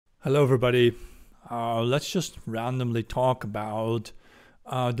Hello, everybody. Let's just randomly talk about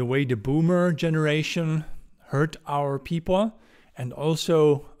the way the boomer generation hurt our people and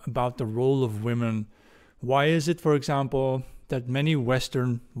also about the role of women. Why is it, for example, that many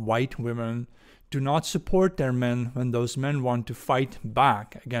Western white women do not support their men when those men want to fight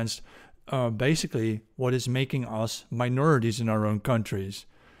back against basically what is making us minorities in our own countries?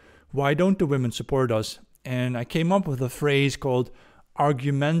 Why don't the women support us? And I came up with a phrase called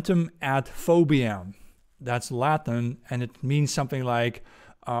argumentum ad phobiam. That's Latin, and it means something like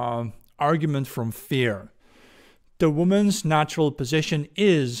argument from fear. The woman's natural position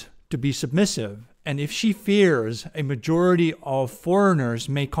is to be submissive, and if she fears a majority of foreigners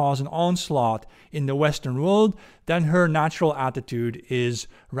may cause an onslaught in the Western world, then her natural attitude is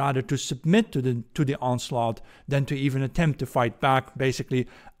rather to submit to the onslaught than to even attempt to fight back, basically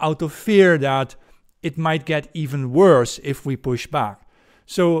out of fear that it might get even worse if we push back.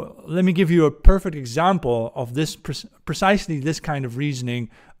 So let me give you a perfect example of this, precisely this kind of reasoning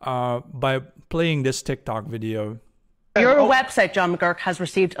by playing this TikTok video. Your website, John McGurk, has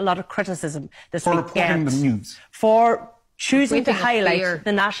received a lot of criticism this week reporting the news, for choosing to highlight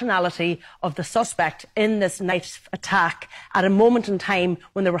the nationality of the suspect in this night attack at a moment in time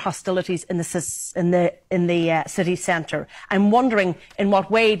when there were hostilities in the city centre. I'm wondering, in what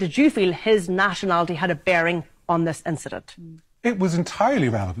way did you feel his nationality had a bearing on this incident? It was entirely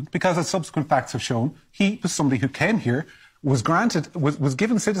relevant because, as subsequent facts have shown, he was somebody who came here, was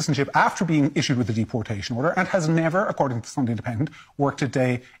given citizenship after being issued with a deportation order, and has never, according to Sunday Independent, worked a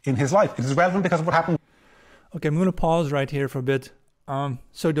day in his life. It is relevant because of what happened. Okay, I'm going to pause right here for a bit.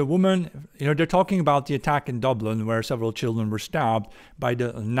 So the woman, they're talking about the attack in Dublin where several children were stabbed by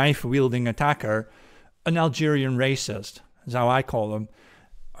the knife-wielding attacker, an Algerian racist, is how I call him.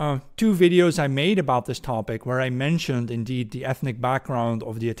 Two videos I made about this topic where I mentioned indeed the ethnic background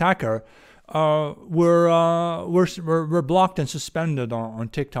of the attacker were blocked and suspended on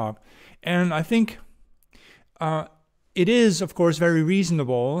TikTok. And I think it is, of course, very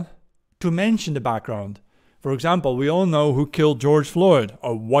reasonable to mention the background. For example, we all know who killed George Floyd,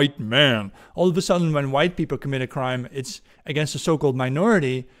 a white man. All of a sudden, when white people commit a crime, it's against a so-called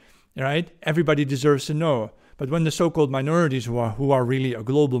minority, right? Everybody deserves to know. But when the so-called minorities, who are really a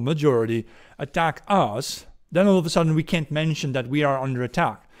global majority, attack us, then all of a sudden we can't mention that we are under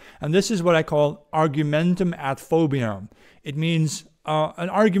attack. And this is what I call argumentum ad phobiam. It means an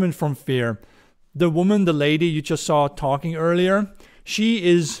argument from fear. The woman, the lady you just saw talking earlier, she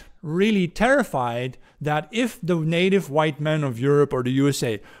is really terrified that if the native white men of Europe or the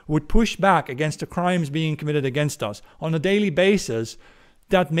USA would push back against the crimes being committed against us on a daily basis,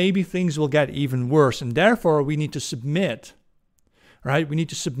 that maybe things will get even worse, and therefore we need to submit, right? We need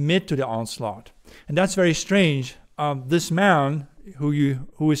to submit to the onslaught. And that's very strange. This man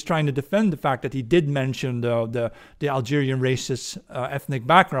who is trying to defend the fact that he did mention the Algerian racist ethnic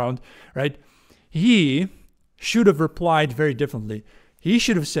background, right? He should have replied very differently. He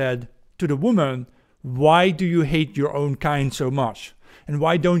should have said to the woman, why do you hate your own kind so much? And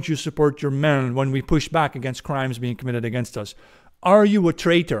why don't you support your men when we push back against crimes being committed against us? Are you a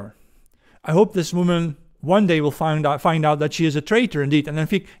traitor? I hope this woman one day will find out that she is a traitor indeed. And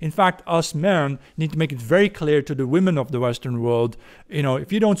in fact, us men need to make it very clear to the women of the Western world,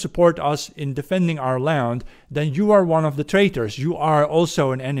 if you don't support us in defending our land, then you are one of the traitors. You are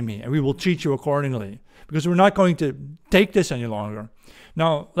also an enemy, and we will treat you accordingly. Because we're not going to take this any longer.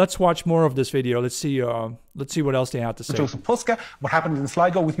 Now, let's watch more of this video. Let's see what else they have to say. Joseph Puska, what happened in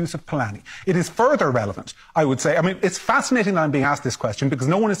Sligo with Yusuf Palani. It is further relevant, I would say. I mean, it's fascinating that I'm being asked this question because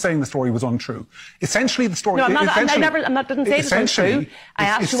no one is saying the story was untrue. Essentially, the story... No, I'm not, didn't say it was untrue. I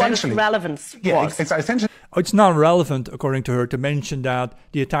asked you what its relevance was. It's not relevant, according to her, to mention that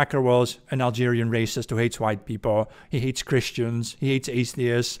the attacker was an Algerian racist who hates white people. He hates Christians. He hates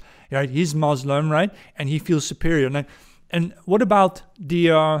atheists. Right? He's Muslim, right? And he feels superior. And what about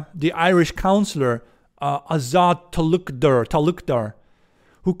the Irish councillor Azad Talukdar,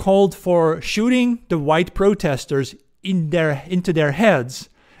 who called for shooting the white protesters into their heads,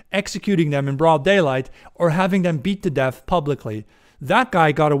 executing them in broad daylight, or having them beat to death publicly? That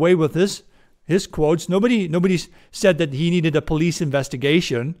guy got away with his quotes. Nobody said that he needed a police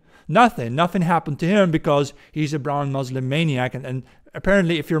investigation. Nothing happened to him because he's a brown Muslim maniac. And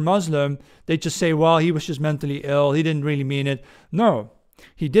apparently, if you're Muslim, they just say, well, he was just mentally ill. He didn't really mean it. No,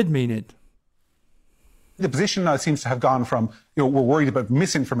 he did mean it. The position now seems to have gone from, we're worried about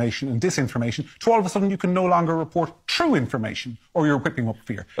misinformation and disinformation, to all of a sudden you can no longer report true information, or you're whipping up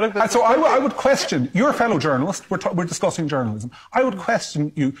fear. And so I would question, you're a fellow journalist, we're discussing journalism, I would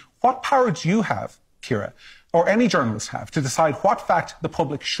question you, what power do you have, Ciara, or any journalists have to decide what fact the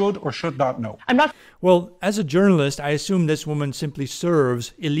public should or should not know? I'm not. Well, as a journalist, I assume this woman simply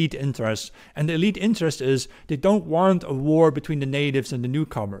serves elite interests. And the elite interest is they don't want a war between the natives and the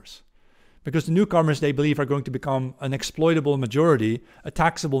newcomers. Because the newcomers, they believe, are going to become an exploitable majority, a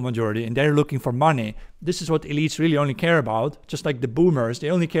taxable majority, and they're looking for money. This is what elites really only care about. Just like the boomers, they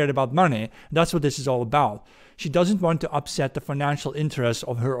only cared about money. That's what this is all about. She doesn't want to upset the financial interests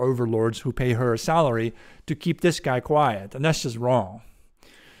of her overlords who pay her a salary to keep this guy quiet. And that's just wrong.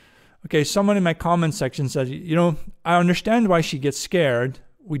 Okay, someone in my comment section said, you know, I understand why she gets scared.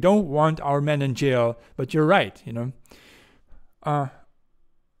 We don't want our men in jail, but you're right, you know.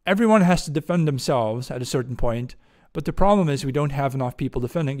 Everyone has to defend themselves at a certain point, but the problem is we don't have enough people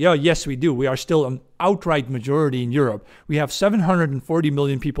defending. Yeah, yes, we do. We are still an outright majority in Europe. We have 740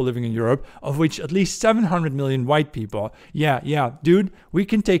 million people living in Europe, of which at least 700 million white people. Yeah, dude, we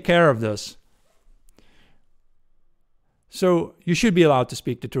can take care of this. So you should be allowed to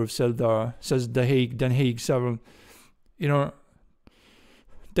speak the truth, says Den Haag 7. You know,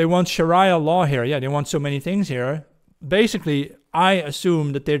 they want Sharia law here. Yeah, they want so many things here. Basically, I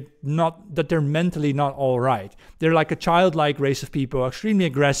assume that they're mentally not all right. They're like a childlike race of people, extremely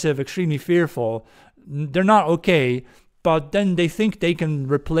aggressive, extremely fearful. They're not okay, but then they think they can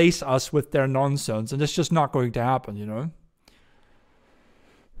replace us with their nonsense, and it's just not going to happen, you know.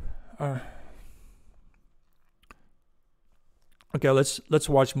 Okay, let's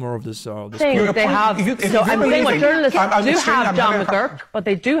watch more of this. They have. So I'm saying what journalists do have, John McGurk, what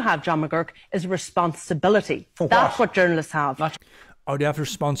they do have, John McGurk, is responsibility. That's what journalists have. Oh, they have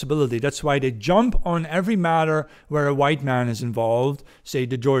responsibility. That's why they jump on every matter where a white man is involved. Say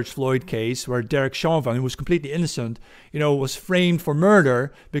the George Floyd case, where Derek Chauvin, who was completely innocent, you know, was framed for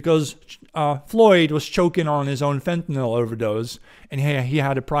murder because Floyd was choking on his own fentanyl overdose, and he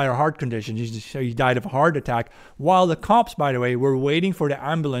had a prior heart condition. He died of a heart attack. While the cops, by the way, were waiting for the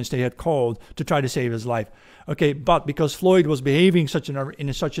ambulance they had called to try to save his life. Okay, but because Floyd was behaving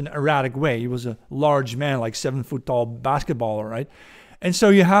in such an erratic way, he was a large man, like 7 foot tall basketballer, right? And so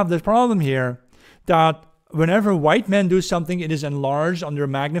you have the problem here that whenever white men do something, it is enlarged under a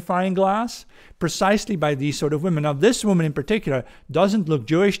magnifying glass precisely by these sort of women. Now, this woman in particular doesn't look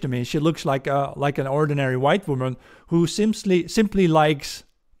Jewish to me. She looks like an ordinary white woman who simply likes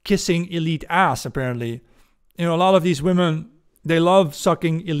kissing elite ass, apparently. You know, a lot of these women, they love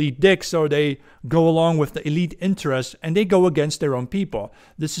sucking elite dicks, so they go along with the elite interests and they go against their own people.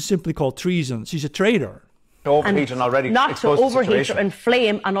 This is simply called treason. She's a traitor. Overheat and already not to overheat or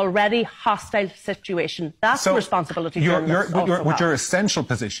inflame an already hostile situation. That's the responsibility. What your essential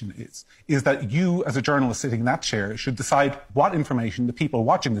position is that you, as a journalist sitting in that chair, should decide what information the people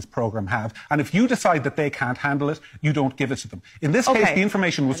watching this programme have, and if you decide that they can't handle it, you don't give it to them. In this case, the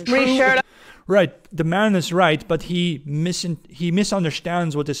information was true. Right, the man is right, but he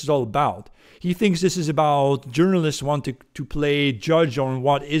misunderstands what this is all about. He thinks this is about journalists wanting to play judge on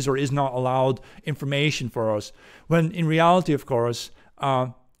what is or is not allowed information for us. When in reality, of course,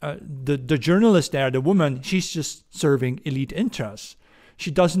 the journalist there, the woman, she's just serving elite interests. She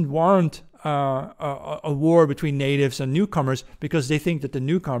doesn't want a war between natives and newcomers because they think that the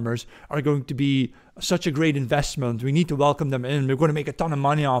newcomers are going to be such a great investment. We need to welcome them in. We're going to make a ton of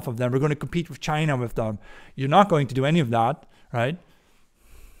money off of them. We're going to compete with China with them. You're not going to do any of that, right?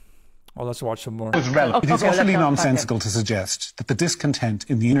 Well, let's watch some more. It is utterly nonsensical to suggest that the discontent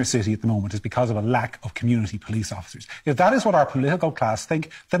in the inner city at the moment is because of a lack of community police officers. If that is what our political class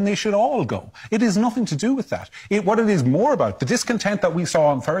think, then they should all go. It is nothing to do with that. What it is more about, the discontent that we saw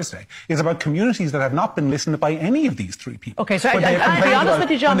on Thursday, is about communities that have not been listened to by any of these three people. Okay, so I'll be honest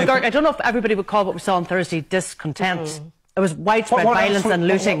with you, John McGurk, I don't know if everybody would call what we saw on Thursday discontent. It was widespread violence and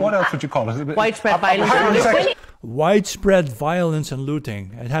looting. What else would you call it? Widespread violence and looting. Widespread violence and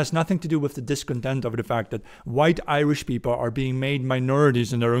looting. It has nothing to do with the discontent over the fact that white Irish people are being made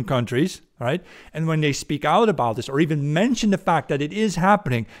minorities in their own countries, right? And when they speak out about this or even mention the fact that it is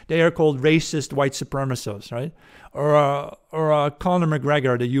happening, they are called racist white supremacists, right? Or Conor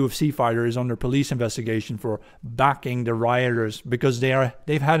McGregor, the UFC fighter, is under police investigation for backing the rioters because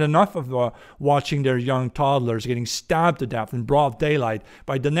they've had enough of watching their young toddlers getting stabbed to death in broad daylight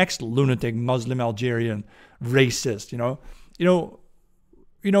by the next lunatic Muslim Algerian racist.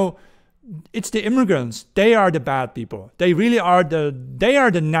 It's the immigrants. They are the bad people. They really are they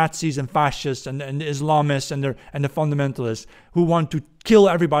are the Nazis and fascists and the Islamists and the fundamentalists who want to kill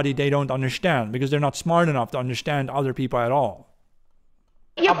everybody they don't understand because they're not smart enough to understand other people at all.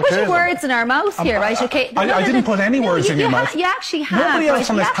 You're putting words in our mouths here, right? Okay. I didn't put any words in your mouth. You actually have. Nobody else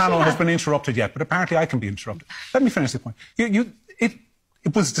on this panel has been interrupted yet, but apparently I can be interrupted. Let me finish the point.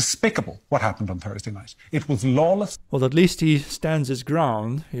 It was despicable what happened on Thursday night. It was lawless. Well, at least he stands his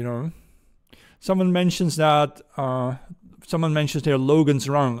ground, you know. Someone mentions that, someone mentions there Logan's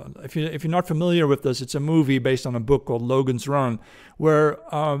Run. If you're not familiar with this, it's a movie based on a book called Logan's Run, where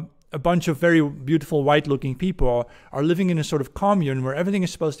a bunch of very beautiful white-looking people are living in a sort of commune where everything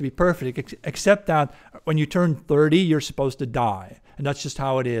is supposed to be perfect, except that when you turn 30, you're supposed to die. And that's just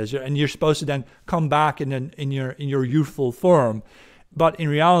how it is. And you're supposed to then come back in your youthful form. But in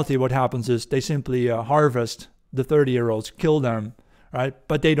reality, what happens is they simply harvest the 30-year-olds, kill them, right?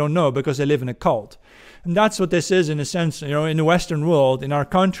 But they don't know because they live in a cult. And that's what this is in a sense, you know, in the Western world, in our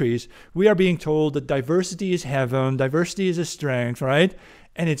countries, we are being told that diversity is heaven, diversity is a strength, right?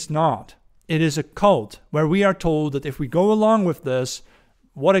 And it's not. It is a cult where we are told that if we go along with this,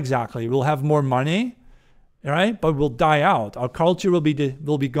 what exactly? We'll have more money, right? But we'll die out. Our culture will be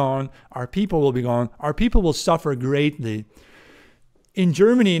gone. Our people will be gone. Our people will suffer greatly. In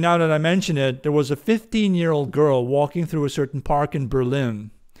Germany, now that I mention it, there was a 15-year-old girl walking through a certain park in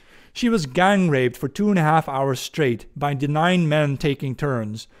Berlin. She was gang raped for 2.5 hours straight by the 9 men taking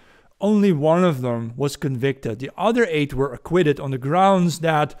turns. Only one of them was convicted. The other 8 were acquitted on the grounds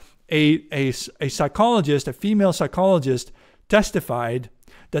that a psychologist, a female psychologist, testified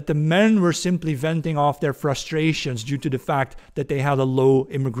that the men were simply venting off their frustrations due to the fact that they had a low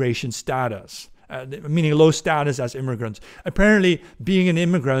immigration status. Meaning low status as immigrants. Apparently, being an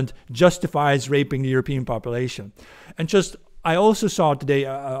immigrant justifies raping the European population. And I also saw today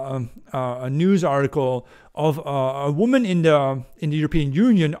a news article of a woman in the European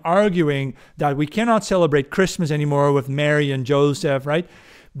Union arguing that we cannot celebrate Christmas anymore with Mary and Joseph, right?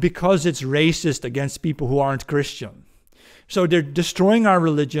 Because it's racist against people who aren't Christian. So they're destroying our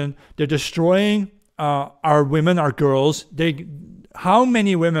religion. They're destroying our women, our girls. How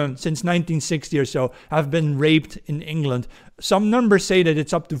many women since 1960 or so have been raped in England? Some numbers say that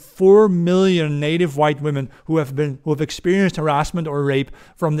it's up to 4 million native white women who have experienced harassment or rape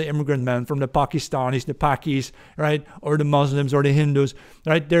from the immigrant men, from the Pakistanis, the Pakis, right, or the Muslims or the Hindus,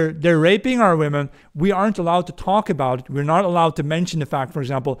 right? They're raping our women. We aren't allowed to talk about it. We're not allowed to mention the fact, for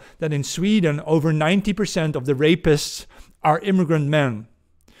example, that in Sweden, over 90% of the rapists are immigrant men,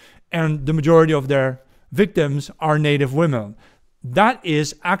 and the majority of their victims are native women. That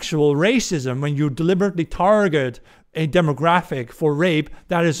is actual racism. When you deliberately target a demographic for rape,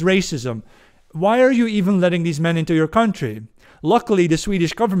 that is racism. Why are you even letting these men into your country? Luckily, the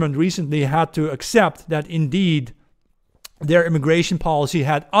Swedish government recently had to accept that indeed their immigration policy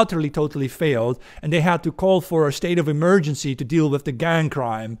had utterly, totally failed, and they had to call for a state of emergency to deal with the gang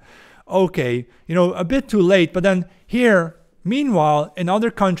crime. Okay, you know, a bit too late, but then here, meanwhile, in other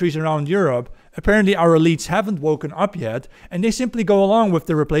countries around Europe, apparently our elites haven't woken up yet, and they simply go along with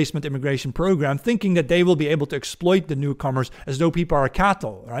the replacement immigration program, thinking that they will be able to exploit the newcomers as though people are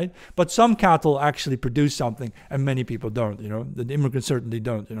cattle, right? But some cattle actually produce something, and many people don't, you know? The immigrants certainly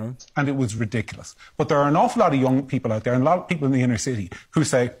don't, you know? And it was ridiculous. But there are an awful lot of young people out there, and a lot of people in the inner city, who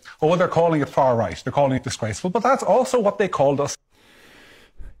say, oh, they're calling it far right, they're calling it disgraceful, but that's also what they called us.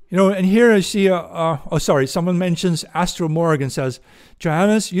 You know, and here I see, someone mentions, Astro Morgan says,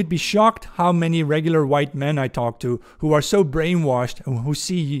 Johannes, you'd be shocked how many regular white men I talk to who are so brainwashed and who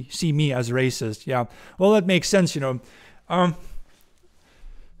see me as racist. Yeah, well, that makes sense, you know.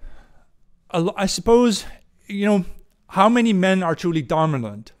 I suppose, you know, how many men are truly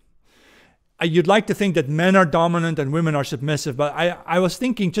dominant? You'd like to think that men are dominant and women are submissive, but I was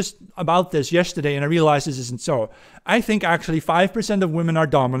thinking just about this yesterday and I realized this isn't so. I think actually 5% of women are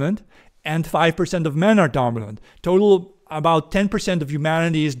dominant and 5% of men are dominant. Total, about 10% of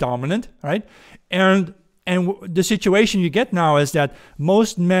humanity is dominant, right? And the situation you get now is that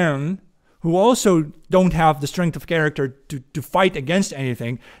most men who also don't have the strength of character to fight against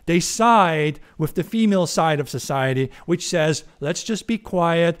anything, they side with the female side of society, which says, let's just be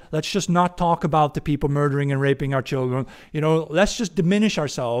quiet, let's just not talk about the people murdering and raping our children, you know, let's just diminish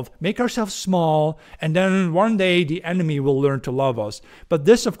ourselves, make ourselves small, and then one day the enemy will learn to love us. But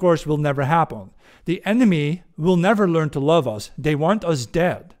this, of course, will never happen. The enemy will never learn to love us. They want us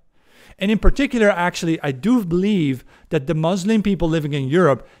dead. And in particular, actually, I do believe that the Muslim people living in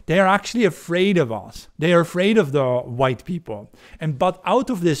Europe, they are actually afraid of us. They are afraid of the white people. But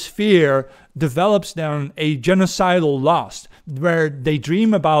out of this fear develops then a genocidal lust where they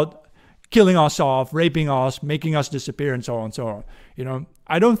dream about killing us off, raping us, making us disappear, and so on and so on. You know,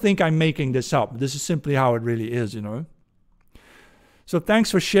 I don't think I'm making this up. This is simply how it really is, you know. So thanks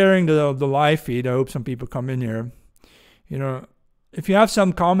for sharing the live feed. I hope some people come in here. You know, if you have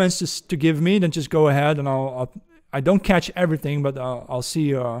some comments to give me, then just go ahead, and I don't catch everything, but I'll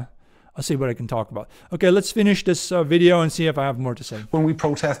see I'll see what I can talk about. Okay, let's finish this video and see if I have more to say. When we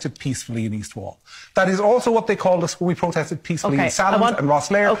protested peacefully in East Wall. That is also what they called us when we protested peacefully in Salland and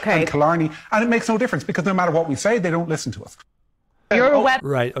Rosslare and Killarney. And it makes no difference because no matter what we say, they don't listen to us.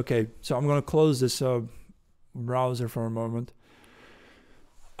 Right, okay. So I'm going to close this browser for a moment.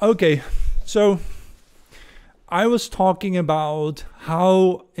 Okay, so I was talking about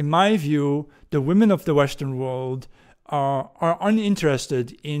how, in my view, the women of the Western world are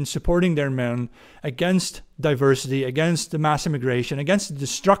uninterested in supporting their men against diversity, against the mass immigration, against the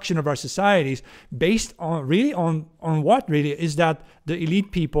destruction of our societies, based on what really is that the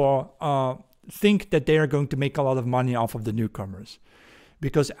elite people think that they are going to make a lot of money off of the newcomers.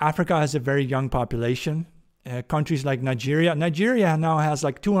 Because Africa has a very young population. Countries like Nigeria now has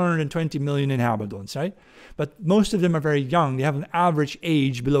like 220 million inhabitants, right? But most of them are very young. They have an average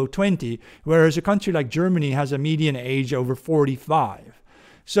age below 20, whereas a country like Germany has a median age over 45.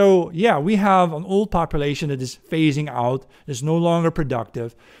 So yeah, we have an old population that is phasing out, is no longer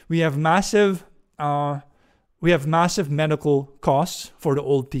productive. We have massive medical costs for the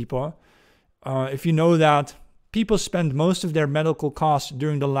old people. If you know that people spend most of their medical costs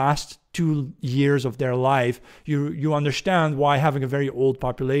during the last 2 years of their life, you understand why having a very old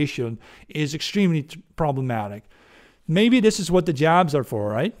population is extremely problematic. Maybe this is what the jabs are for,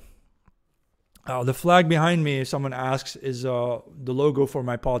 right? The flag behind me, if someone asks, is the logo for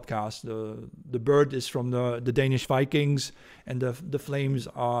my podcast. The bird is from the Danish Vikings, and the flames,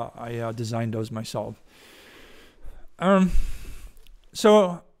 I designed those myself.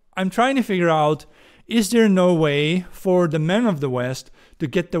 So I'm trying to figure out, is there no way for the men of the West to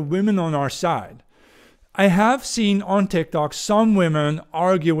get the women on our side? I have seen on TikTok some women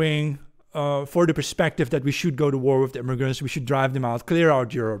arguing for the perspective that we should go to war with the immigrants, we should drive them out, clear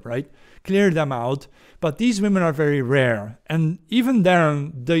out Europe, right? Clear them out. But these women are very rare. And even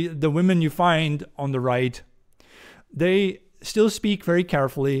then, the women you find on the right, they still speak very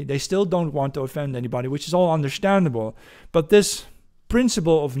carefully. They still don't want to offend anybody, which is all understandable. But this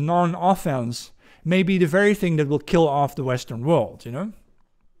principle of non-offense may be the very thing that will kill off the Western world, you know?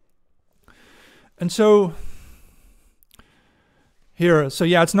 And so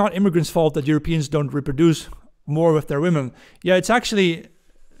yeah, it's not immigrants' fault that Europeans don't reproduce more with their women. Yeah, it's actually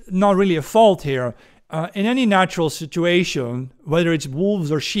not really a fault here. In any natural situation, whether it's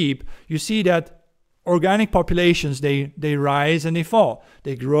wolves or sheep, you see that organic populations, they rise and they fall.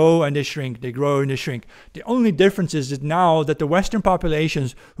 They grow and they shrink. They grow and they shrink. The only difference is that now that the Western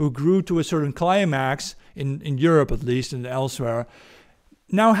populations who grew to a certain climax, in Europe at least and elsewhere,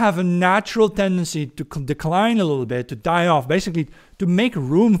 now have a natural tendency to decline a little bit, to die off, basically to make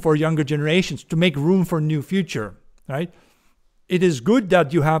room for younger generations, to make room for a new future, right? It is good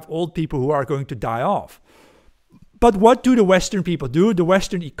that you have old people who are going to die off. But what do the Western people do? The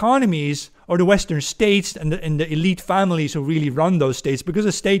Western economies or the Western states and the elite families who really run those states, because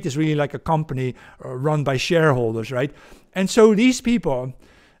a state is really like a company run by shareholders, right? And so these people,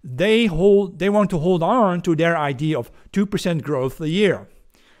 they want to hold on to their idea of 2% growth a year.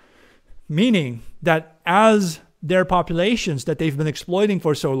 Meaning that as their populations that they've been exploiting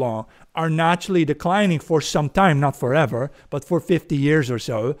for so long are naturally declining for some time, not forever, but for 50 years or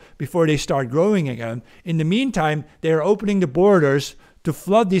so before they start growing again. In the meantime, they are opening the borders to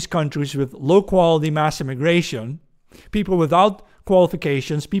flood these countries with low-quality mass immigration, people without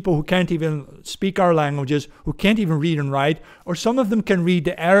qualifications, people who can't even speak our languages, who can't even read and write, or some of them can read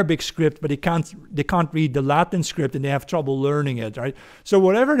the Arabic script, but they can't read the Latin script and they have trouble learning it, right? So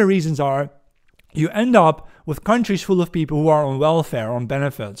whatever the reasons are, you end up with countries full of people who are on welfare, on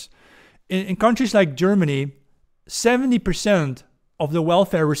benefits. In countries like Germany, 70% of the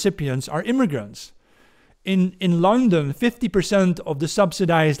welfare recipients are immigrants. In London, 50% of the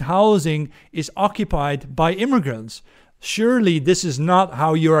subsidized housing is occupied by immigrants. Surely this is not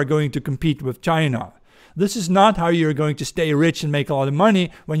how you are going to compete with China. This is not how you're going to stay rich and make a lot of money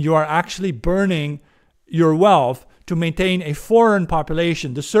when you are actually burning your wealth to maintain a foreign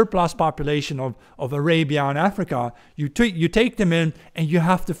population, the surplus population of Arabia and Africa. You take them in and you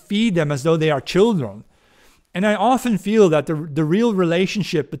have to feed them as though they are children. And I often feel that the real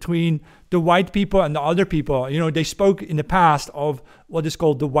relationship between the white people and the other people, you know, they spoke in the past of what is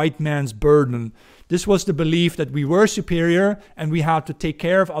called the white man's burden. This was the belief that we were superior and we had to take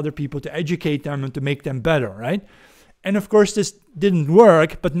care of other people to educate them and to make them better, right? And of course, this didn't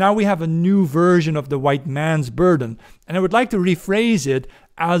work, but now we have a new version of the white man's burden. And I would like to rephrase it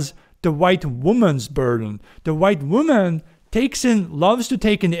as the white woman's burden. The white woman loves to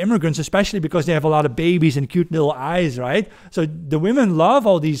take in the immigrants, especially because they have a lot of babies and cute little eyes, right? So the women love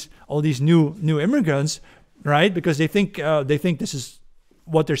all these new immigrants, right? Because they think this is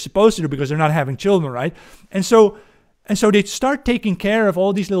what they're supposed to do because they're not having children, right? And so they start taking care of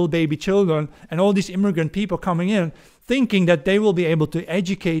all these little baby children and all these immigrant people coming in, thinking that they will be able to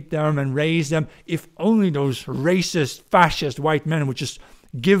educate them and raise them if only those racist, fascist white men would just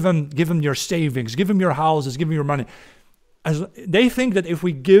give them your savings, give them your houses, give them your money. They think that if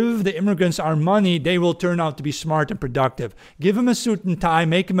we give the immigrants our money, they will turn out to be smart and productive. Give them a suit and tie,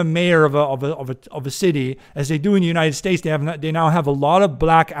 make them a mayor of a city, as they do in the United States. They now have a lot of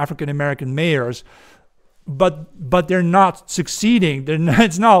black African American mayors, but they're not succeeding.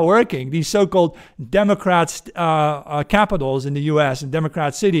 It's not working. These so-called Democrats capitals in the U.S. and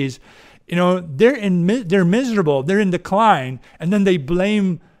Democrat cities, they're miserable. They're in decline, and then they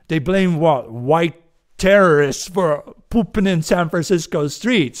blame what? White terrorists for pooping in San Francisco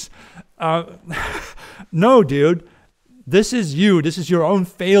streets. No, dude. This is you. This is your own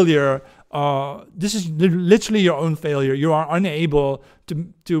failure. This is literally your own failure. You are unable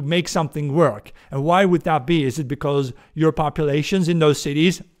to make something work. And why would that be? Is it because your populations in those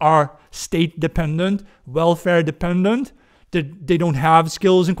cities are state dependent, welfare dependent? They don't have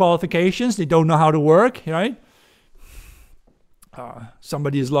skills and qualifications. They don't know how to work, right?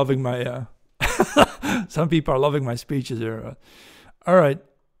 Somebody is loving my... Some people are loving my speeches here. All right.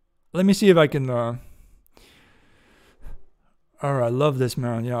 Let me see if I can... All right. Love this,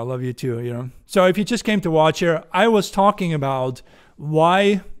 man. Yeah, I love you too, So if you just came to watch here, I was talking about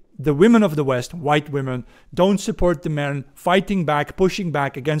why the women of the West, white women, don't support the men fighting back, pushing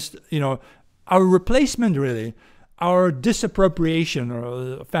back against, our replacement, really. Our disappropriation,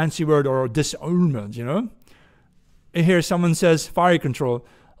 or a fancy word, or disownment, Here someone says fire control.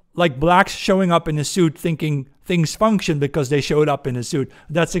 Like blacks showing up in a suit thinking things function because they showed up in a suit.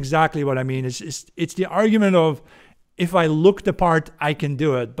 That's exactly what I mean. It's the argument of, if I look the part, I can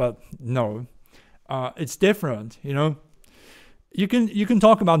do it. But no, it's different, You can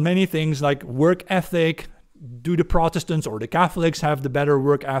talk about many things like work ethic. Do the Protestants or the Catholics have the better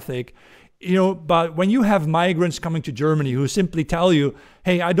work ethic? But when you have migrants coming to Germany who simply tell you,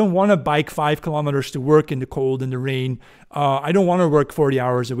 hey, I don't want to bike 5 kilometers to work in the cold and the rain. I don't want to work 40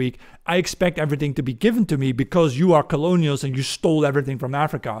 hours a week. I expect everything to be given to me because you are colonials and you stole everything from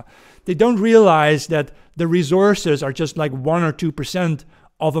Africa. They don't realize that the resources are just like 1 or 2%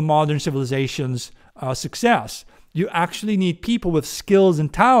 of a modern civilization's success. You actually need people with skills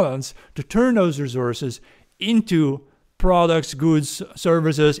and talents to turn those resources into products, goods,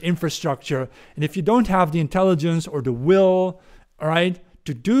 services, infrastructure. And if you don't have the intelligence or the will, all right,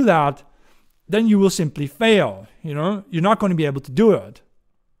 to do that, then you will simply fail. You're not going to be able to do it.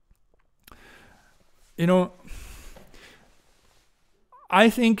 I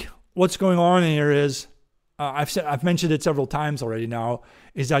think what's going on here is, I've mentioned it several times already now,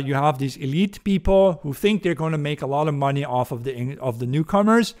 is that you have these elite people who think they're going to make a lot of money off of the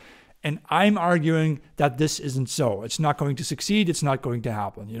newcomers. And I'm arguing that this isn't so. It's not going to succeed. It's not going to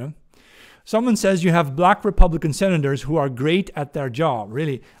happen, Someone says you have black Republican senators who are great at their job.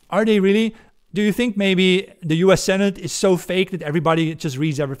 Really? Are they really? Do you think maybe the U.S. Senate is so fake that everybody just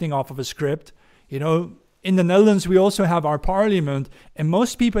reads everything off of a script? In the Netherlands, we also have our parliament. And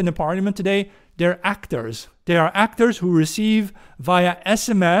most people in the parliament today, they're actors. They are actors who receive via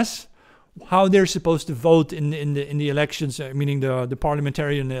SMS how they're supposed to vote in the elections, meaning the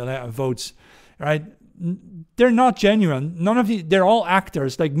parliamentarian votes, right? They're not genuine. They're all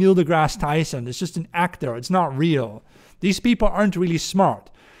actors, like Neil deGrasse Tyson. It's just an actor. It's not real. These people aren't really smart.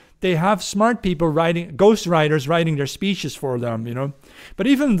 They have smart people ghostwriters writing their speeches for them, But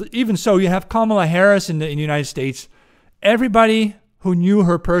even so, you have Kamala Harris in the United States. Everybody who knew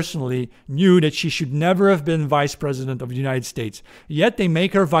her personally knew that she should never have been vice president of the United States. Yet they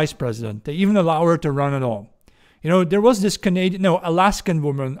make her vice president. They even allow her to run at all. There was this Alaskan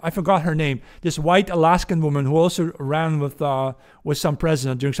woman, I forgot her name, this white Alaskan woman who also ran with some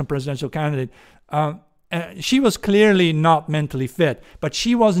president, during some presidential candidate. She was clearly not mentally fit, but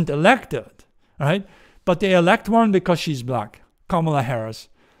she wasn't elected, right? But they elect one because she's black, Kamala Harris.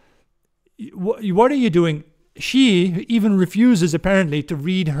 What are you doing? She even refuses, apparently, to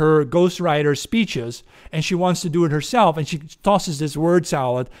read her ghostwriter speeches, and she wants to do it herself, and she tosses this word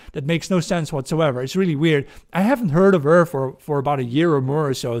salad that makes no sense whatsoever. It's really weird. I haven't heard of her for about a year or more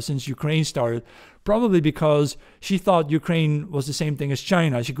or so since Ukraine started, probably because she thought Ukraine was the same thing as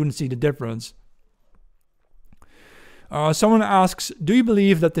China. She couldn't see the difference. Someone asks, do you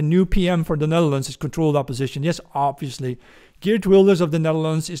believe that the new PM for the Netherlands is controlled opposition? Yes, obviously. Geert Wilders of the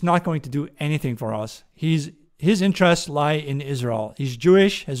Netherlands is not going to do anything for us. His interests lie in Israel. He's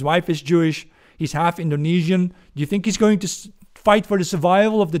Jewish. His wife is Jewish. He's half Indonesian. Do you think he's going to fight for the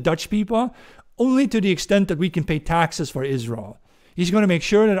survival of the Dutch people? Only to the extent that we can pay taxes for Israel. He's going to make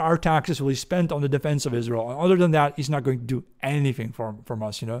sure that our taxes will be spent on the defense of Israel. And other than that, he's not going to do anything from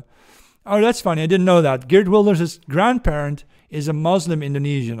us, you know. Oh, that's funny. I didn't know that. Geert Wilders' grandparent is a Muslim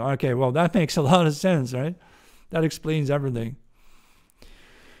Indonesian. Okay, well, that makes a lot of sense, right? That explains everything.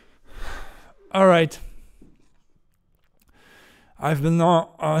 All right. I've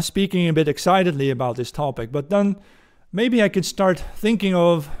been speaking a bit excitedly about this topic, but then maybe I could start thinking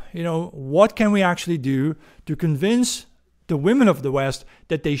of, you know, what can we actually do to convince the women of the West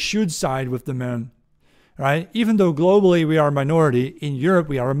that they should side with the men, right? Even though globally we are a minority, in Europe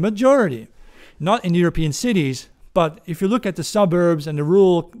we are a majority. Not in European cities, but if you look at the suburbs and the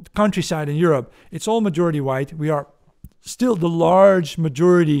rural countryside in Europe, it's all majority white. We are still the large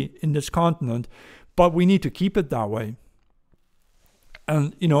majority in this continent, but we need to keep it that way.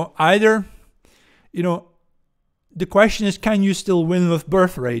 And, you know, either, you know, the question is, can you still win with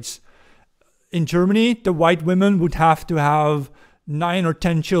birth rates? In Germany, the white women would have to have 9 or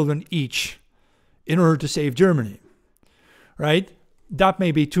 10 children each in order to save Germany, right? That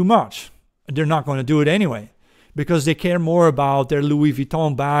may be too much. They're not going to do it anyway because they care more about their Louis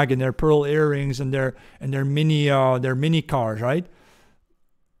Vuitton bag and their pearl earrings and their mini cars, right?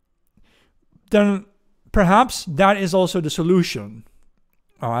 Then perhaps that is also the solution.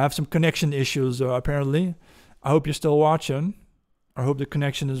 I have some connection issues apparently. I hope you're still watching. I hope the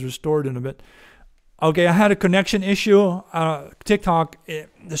connection is restored in a bit. Okay, I had a connection issue. TikTok,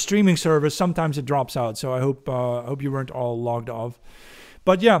 the streaming service, sometimes it drops out. So I hope you weren't all logged off.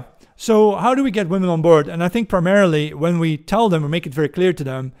 But yeah, so how do we get women on board? And I think primarily when we tell them or make it very clear to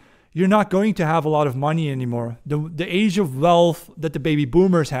them, you're not going to have a lot of money anymore. The age of wealth that the baby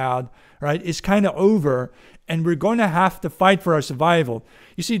boomers had, right, is kind of over. And we're going to have to fight for our survival.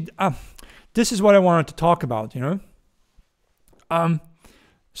 You see, this is what I wanted to talk about, you know.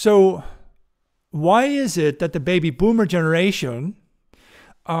 So why is it that the baby boomer generation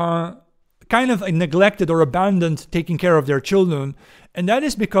kind of neglected or abandoned taking care of their children? And that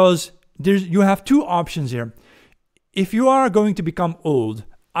is because you have two options here. If you are going to become old,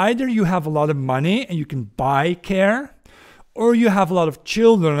 either you have a lot of money and you can buy care, or you have a lot of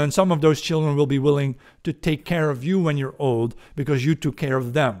children and some of those children will be willing to take care of you when you're old because you took care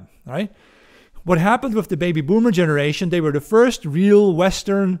of them, right? What happened with the baby boomer generation, they were the first real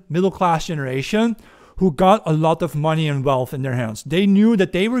Western middle-class generation who got a lot of money and wealth in their hands. They knew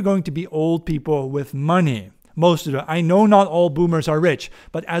that they were going to be old people with money. Most of them. I know not all boomers are rich,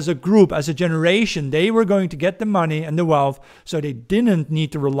 but as a group, as a generation, they were going to get the money and the wealth so they didn't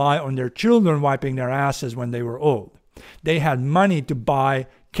need to rely on their children wiping their asses when they were old. They had money to buy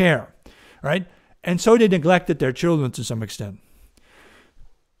care, right? And so they neglected their children to some extent.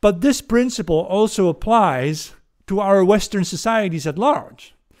 But this principle also applies to our Western societies at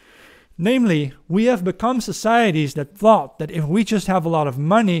large. Namely, we have become societies that thought that if we just have a lot of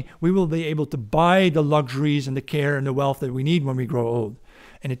money, we will be able to buy the luxuries and the care and the wealth that we need when we grow old.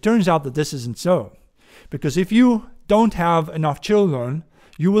 And it turns out that this isn't so. Because if you don't have enough children,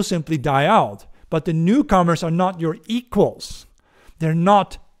 you will simply die out. But the newcomers are not your equals. They're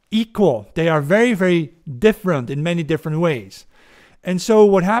not equal. They are very, very different in many different ways. And so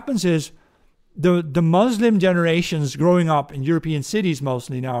what happens is the Muslim generations growing up in European cities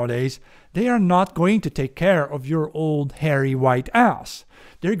mostly nowadays, they are not going to take care of your old hairy white ass.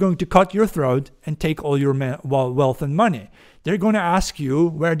 They're going to cut your throat and take all your wealth and money. They're going to ask you,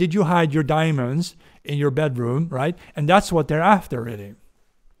 where did you hide your diamonds in your bedroom, right? And that's what they're after, really.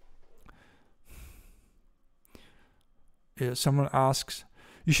 Yeah, someone asks,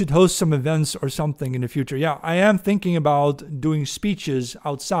 you should host some events or something in the future. Yeah, I am thinking about doing speeches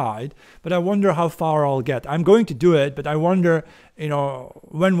outside, but I wonder how far I'll get. I'm going to do it, but I wonder, you know,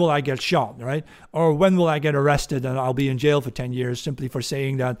 when will I get shot, right? Or when will I get arrested and I'll be in jail for 10 years simply for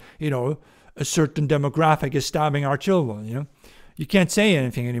saying that, you know, a certain demographic is stabbing our children, you know? You can't say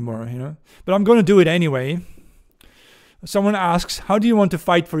anything anymore, you know? But I'm going to do it anyway. Someone asks, how do you want to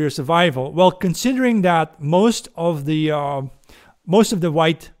fight for your survival? Well, considering that most of the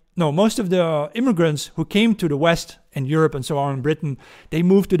immigrants who came to the West and Europe and so on in Britain, they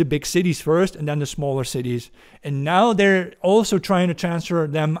moved to the big cities first and then the smaller cities. And now they're also trying to transfer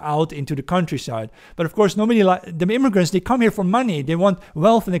them out into the countryside. But of course, the immigrants, they come here for money. They want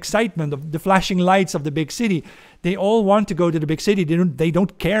wealth and excitement of the flashing lights of the big city. They all want to go to the big city. They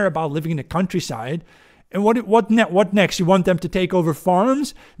don't care about living in the countryside. And what next? You want them to take over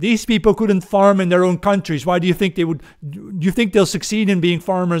farms? These people couldn't farm in their own countries. Why do you think they would? Do you think they'll succeed in being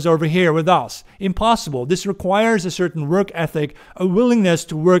farmers over here with us? Impossible. This requires a certain work ethic, a willingness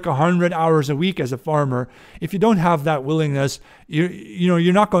to work 100 hours a week as a farmer. If you don't have that willingness,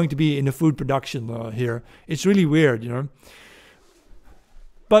 you're not going to be in the food production here. It's really weird, you know.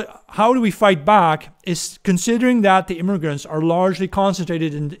 But how do we fight back is considering that the immigrants are largely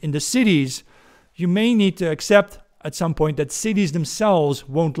concentrated in the cities, you may need to accept at some point that cities themselves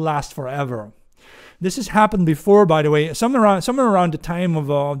won't last forever. This has happened before, by the way. Somewhere around the time of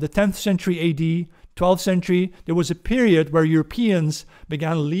the 10th century AD, 12th century, there was a period where Europeans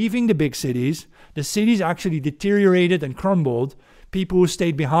began leaving the big cities. The cities actually deteriorated and crumbled. People who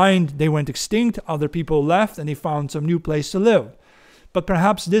stayed behind, they went extinct. Other people left and they found some new place to live. But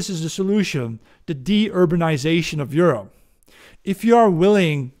perhaps this is the solution, the de-urbanization of Europe. If you are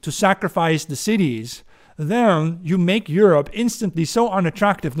willing to sacrifice the cities, then you make Europe instantly so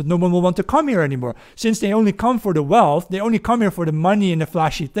unattractive that no one will want to come here anymore. Since they only come for the wealth, they only come here for the money and the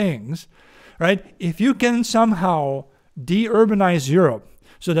flashy things, right? If you can somehow de-urbanize Europe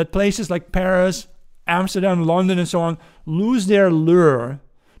so that places like Paris, Amsterdam, London, and so on lose their lure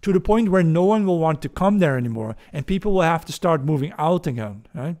to the point where no one will want to come there anymore and people will have to start moving out again,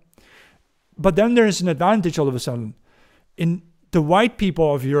 right? But then there's an advantage all of a sudden. In the white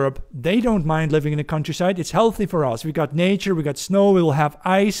people of Europe, they don't mind living in the countryside. It's healthy for us. We got nature, we got snow, we will have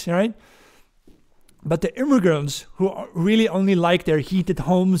ice, right? But the immigrants who really only like their heated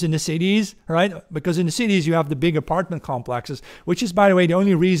homes in the cities, right? Because in the cities you have the big apartment complexes, which is, by the way, the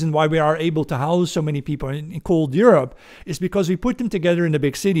only reason why we are able to house so many people in cold Europe is because we put them together in the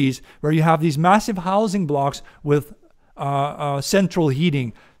big cities where you have these massive housing blocks with central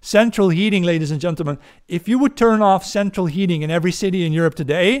heating. Central heating, ladies and gentlemen, if you would turn off central heating in every city in Europe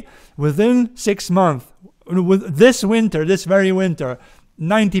today, within 6 months, with this winter, this very winter,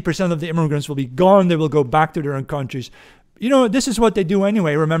 90% of the immigrants will be gone. They will go back to their own countries. You know, this is what they do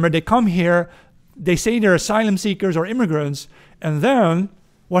anyway. Remember, they come here, they say they're asylum seekers or immigrants, and then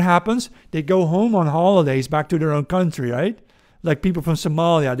what happens? They go home on holidays back to their own country, right? Like people from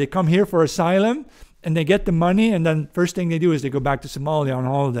Somalia, they come here for asylum, and they get the money, and then first thing they do is they go back to Somalia on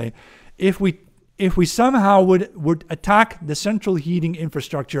holiday. If we somehow would attack the central heating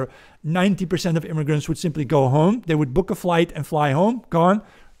infrastructure, 90% of immigrants would simply go home. They would book a flight and fly home, gone.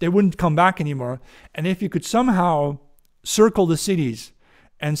 They wouldn't come back anymore. And if you could somehow circle the cities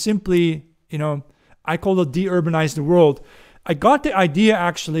and simply, you know, I call it de-urbanize the world. I got the idea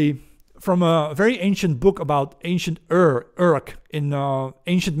actually from a very ancient book about ancient Uruk in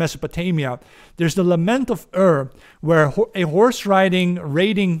ancient Mesopotamia. There's the Lament of Ur, where a horse riding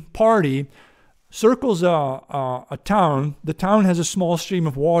raiding party circles a town. The town has a small stream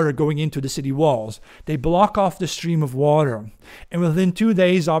of water going into the city walls. They block off the stream of water. And within 2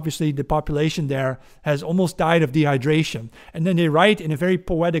 days, obviously, the population there has almost died of dehydration. And then they write in a very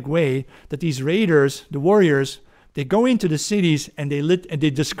poetic way that these raiders, the warriors, they go into the cities and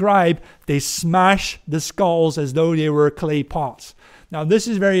they smash the skulls as though they were clay pots. Now, this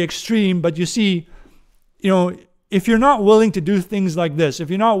is very extreme, but you see, you know, if you're not willing to do things like this, if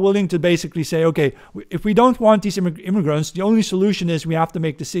you're not willing to basically say, okay, if we don't want these immigrants, the only solution is we have to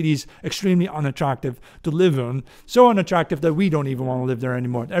make the cities extremely unattractive to live in, so unattractive that we don't even want to live there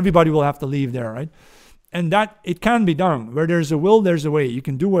anymore. Everybody will have to leave there, right? And that, it can be done. Where there's a will, there's a way. You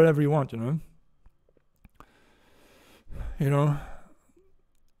can do whatever you want, you know? You know,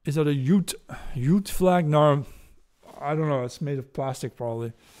 is that a Ute flag? No, I don't know. It's made of plastic,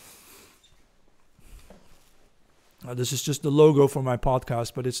 probably. This is just the logo for my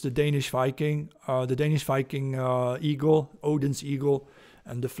podcast, but it's the Danish Viking, eagle, Odin's eagle,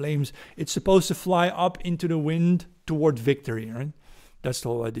 and the flames. It's supposed to fly up into the wind toward victory, right? That's the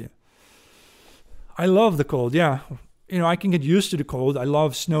whole idea. I love the cold, yeah. You know, I can get used to the cold. I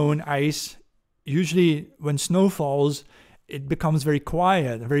love snow and ice. Usually when snow falls, it becomes very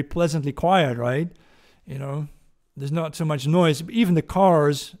quiet, very pleasantly quiet, right? You know, there's not so much noise. Even the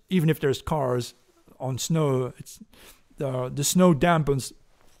cars, even if there's cars on snow, it's the snow dampens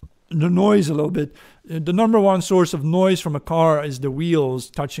the noise a little bit. The number one source of noise from a car is the wheels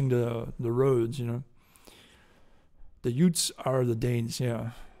touching the roads, you know. The Utes are the Danes, yeah,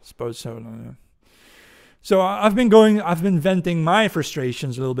 I suppose so. Yeah. So I've been venting my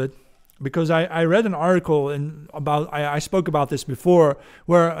frustrations a little bit. Because I read an article I spoke about this before,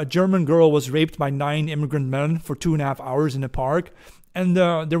 where a German girl was raped by 9 immigrant men for 2.5 hours in a park. And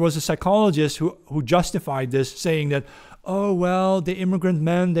there was a psychologist who justified this, saying that, oh, well, the immigrant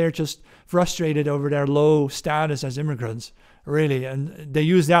men, they're just frustrated over their low status as immigrants, really. And they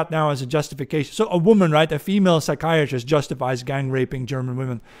use that now as a justification. So a woman, right, a female psychiatrist justifies gang raping German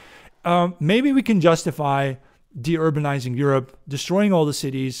women. Maybe we can justify de-urbanizing Europe, destroying all the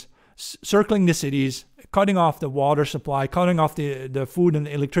cities, circling the cities, cutting off the water supply, cutting off the food and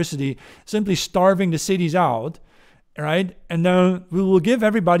the electricity, simply starving the cities out, right? And then we will give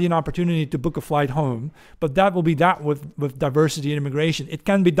everybody an opportunity to book a flight home, but that will be that with diversity and immigration. It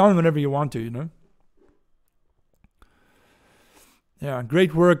can be done whenever you want to, you know? Yeah,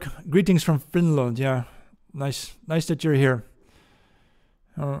 great work. Greetings from Finland. Yeah, nice that you're here.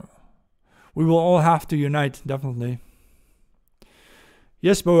 We will all have to unite, definitely.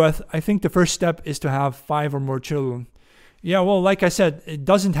 Yes, Boeth, I think the first step is to have 5 or more children. Yeah, well, like I said, it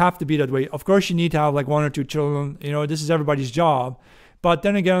doesn't have to be that way. Of course, you need to have like 1 or 2 children. You know, this is everybody's job. But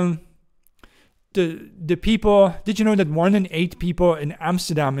then again, the people, did you know that 1 in 8 people in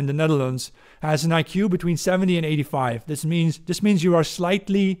Amsterdam in the Netherlands has an IQ between 70 and 85? This means you are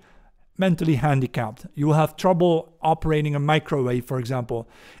slightly mentally handicapped. You will have trouble operating a microwave, for example.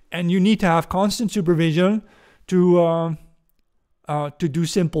 And you need to have constant supervision to do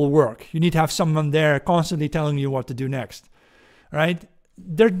simple work. You need to have someone there constantly telling you what to do next, right?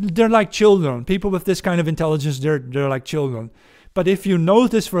 They're like children. People with this kind of intelligence, they're like children. But if you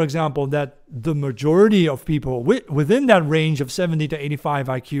notice, for example, that the majority of people within that range of 70 to 85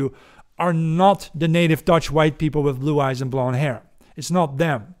 IQ are not the native Dutch white people with blue eyes and blonde hair. It's not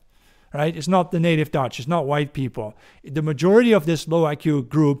them, right? It's not the native Dutch. It's not white people. The majority of this low IQ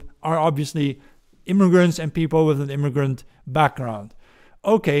group are obviously immigrants and people with an immigrant background.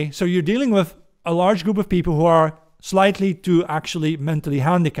 Okay, so you're dealing with a large group of people who are slightly to actually mentally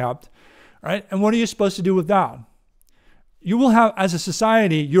handicapped, right? And what are you supposed to do with that? You will have, as a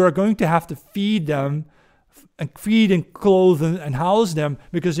society, you are going to have to feed them, and feed and clothe and house them,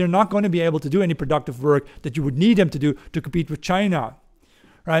 because they're not going to be able to do any productive work that you would need them to do to compete with China,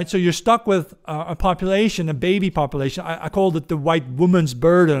 right? So you're stuck with a population, a baby population. I called it the white woman's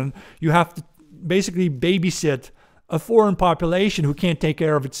burden. You have to basically babysit a foreign population who can't take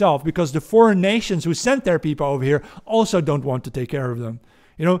care of itself, because the foreign nations who sent their people over here also don't want to take care of them.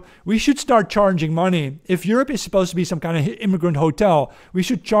 You know, we should start charging money. If Europe is supposed to be some kind of immigrant hotel, we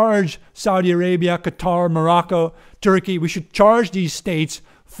should charge Saudi Arabia, Qatar, Morocco, Turkey. We should charge these states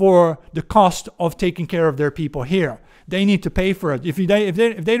for the cost of taking care of their people here. They need to pay for it. If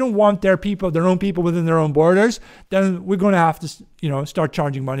they don't want their people, their own people within their own borders, then we're going to have to, you know, start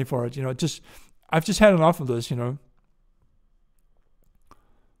charging money for it. You know, I've just had enough of this, you know.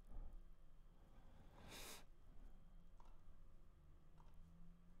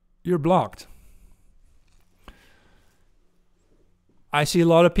 You're blocked. I see a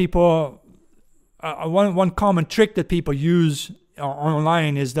lot of people, one common trick that people use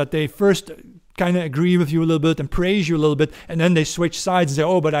online is that they first kind of agree with you a little bit and praise you a little bit, and then they switch sides and say,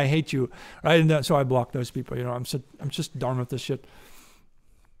 oh, but I hate you, right? And so I block those people, you know. I'm just done with this shit.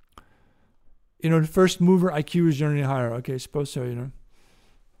 You know, the first mover IQ is generally higher. Okay, suppose so, you know.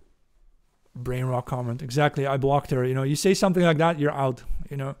 Brain rock comment. Exactly, I blocked her. You know, you say something like that, you're out.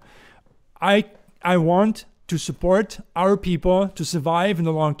 You know, I want to support our people to survive in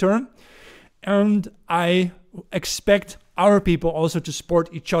the long term, and I expect our people also to support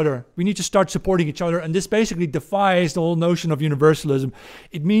each other. We need to start supporting each other, and this basically defies the whole notion of universalism.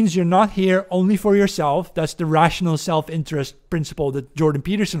 It means you're not here only for yourself. That's the rational self-interest principle that Jordan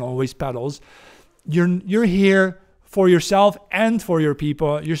Peterson always peddles. You're here for yourself and for your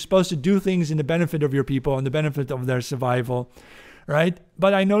people. You're supposed to do things in the benefit of your people and the benefit of their survival, right?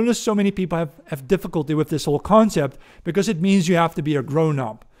 But I notice so many people have difficulty with this whole concept because it means you have to be a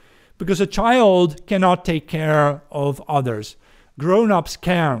grown-up. Because a child cannot take care of others. Grown-ups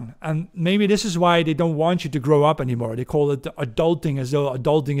can. And maybe this is why they don't want you to grow up anymore. They call it adulting, as though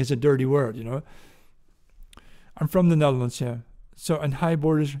adulting is a dirty word, you know? I'm from the Netherlands, yeah. So, and high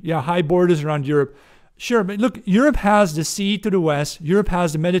borders around Europe. Sure, but look, Europe has the sea to the west. Europe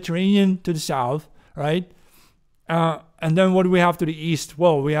has the Mediterranean to the south, right? And then what do we have to the east?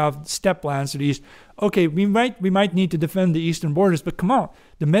 Well, we have steppe lands to the east. Okay, we might need to defend the eastern borders, but come on.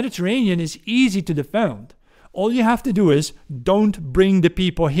 The Mediterranean is easy to defend. All you have to do is don't bring the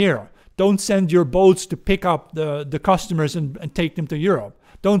people here. Don't send your boats to pick up the customers and take them to Europe.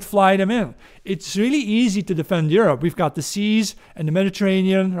 Don't fly them in. It's really easy to defend Europe. We've got the seas and the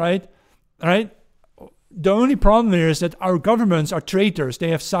Mediterranean, right? All right? The only problem here is that our governments are traitors. They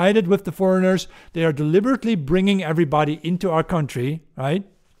have sided with the foreigners. They are deliberately bringing everybody into our country, right?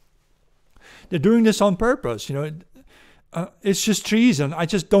 They're doing this on purpose, you know. It's just treason. I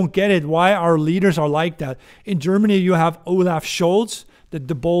just don't get it, why our leaders are like that. In Germany, you have Olaf Scholz,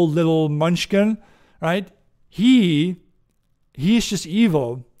 the bold little munchkin, right? He's just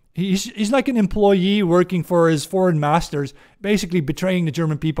evil. He's like an employee working for his foreign masters, basically betraying the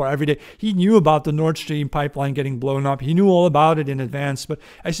German people every day. He knew about the Nord Stream pipeline getting blown up. He knew all about it in advance. But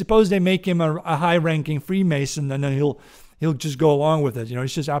I suppose they make him a high-ranking Freemason, and then he'll just go along with it. You know,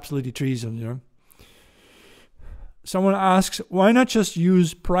 it's just absolutely treason. You know. Someone asks, why not just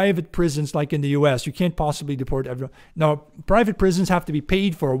use private prisons like in the US? You can't possibly deport everyone. No, private prisons have to be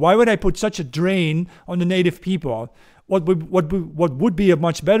paid for. Why would I put such a drain on the native people? What would be a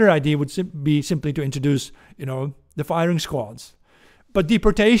much better idea would be simply to introduce, the firing squads. But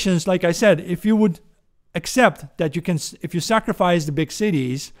deportations, like I said, if you would accept that if you sacrifice the big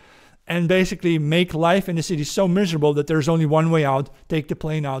cities and basically make life in the cities so miserable that there's only one way out, take the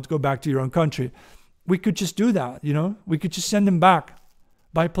plane out, go back to your own country. We could just do that, We could just send them back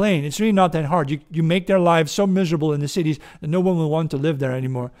by plane. It's really not that hard. You make their lives so miserable in the cities that no one will want to live there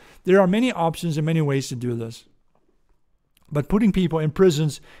anymore. There are many options and many ways to do this. But putting people in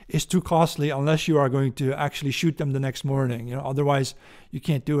prisons is too costly unless you are going to actually shoot them the next morning. Otherwise, you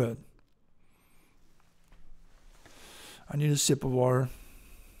can't do it. I need a sip of water.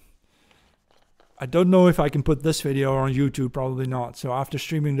 I don't know if I can put this video on YouTube. Probably not. So after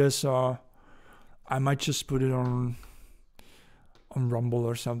streaming this, I might just put it on Rumble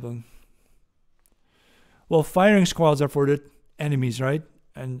or something. Well, firing squads are for the enemies, right?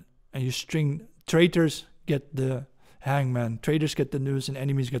 And you string traitors get the hangman, traitors get the noose, and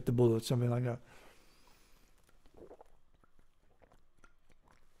enemies get the bullets, something like that.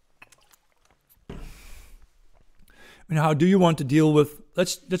 How do you want to deal with?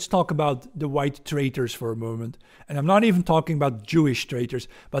 Let's talk about the white traitors for a moment. And I'm not even talking about Jewish traitors,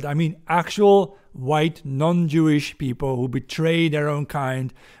 but I mean actual white non-Jewish people who betray their own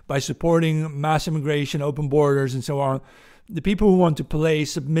kind by supporting mass immigration, open borders, and so on. The people who want to play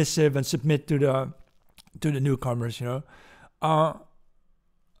submissive and submit to the newcomers,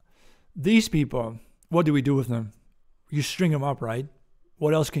 These people, what do we do with them? You string them up, right?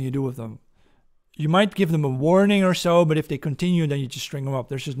 What else can you do with them? You might give them a warning or so, but if they continue, then you just string them up.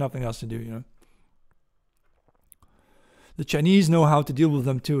 There's just nothing else to do, The Chinese know how to deal with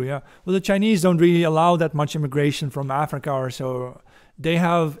them too, yeah. Well, the Chinese don't really allow that much immigration from Africa or so. They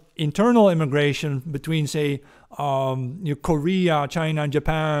have internal immigration between, say, Korea, China,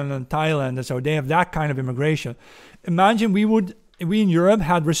 Japan, and Thailand, and so they have that kind of immigration. Imagine we in Europe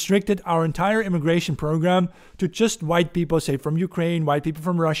had restricted our entire immigration program to just white people, say from Ukraine, white people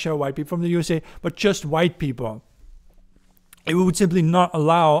from Russia, white people from the USA, but just white people. It would simply not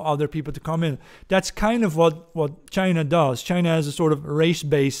allow other people to come in. That's kind of what China does. China has a sort of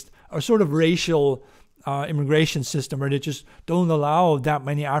race-based or sort of racial immigration system where they just don't allow that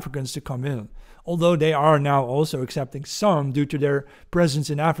many Africans to come in. Although they are now also accepting some due to their presence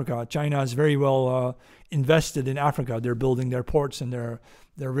in Africa. China is very well invested in Africa. They're building their ports and their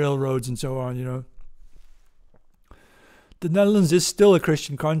railroads and so on, The Netherlands is still a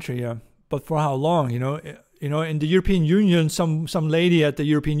Christian country, yeah. But for how long, in the European Union, some lady at the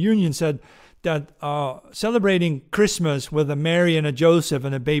European Union said that celebrating Christmas with a Mary and a Joseph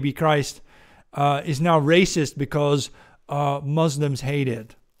and a baby Christ is now racist because Muslims hate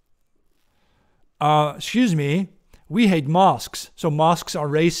it. Excuse me, we hate mosques, so mosques are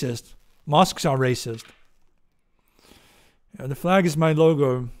racist. Mosques are racist. Yeah, the flag is my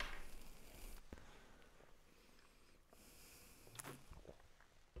logo.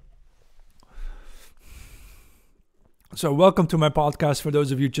 So welcome to my podcast for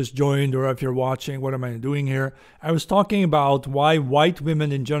those of you just joined, or if you're watching, what am I doing here? I was talking about why white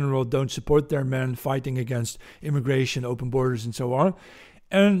women in general don't support their men fighting against immigration, open borders, and so on.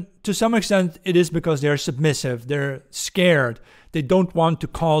 And to some extent, it is because they're submissive, they're scared, they don't want to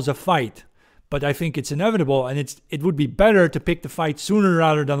cause a fight. But I think it's inevitable, and it would be better to pick the fight sooner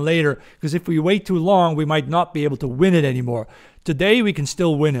rather than later, because if we wait too long, we might not be able to win it anymore. Today, we can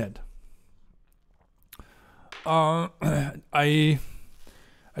still win it. I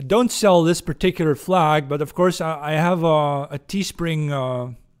don't sell this particular flag, but of course I have a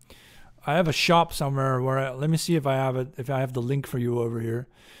Teespring. I have a shop somewhere where let me see if I have it. If I have the link for you over here.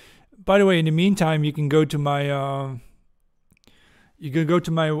 By the way, in the meantime, you can go to my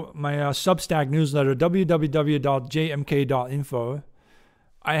Substack newsletter, www.jmk.info.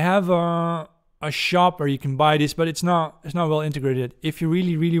 I have a shop where you can buy this, but it's not well integrated. If you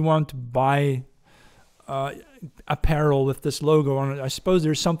really want to buy apparel with this logo on it, I suppose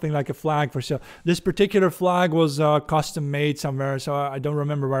there's something like a flag for sale. This particular flag was custom made somewhere, so I don't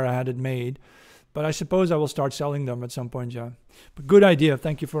remember where I had it made, but I suppose I will start selling them at some point. Yeah, but good idea.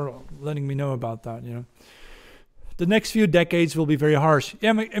 Thank you for letting me know about that. The next few decades will be very harsh.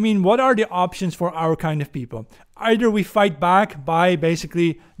 Yeah, I mean, what are the options for our kind of people? Either we fight back by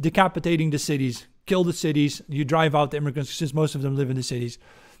basically decapitating the cities, kill the cities, you drive out the immigrants since most of them live in the cities,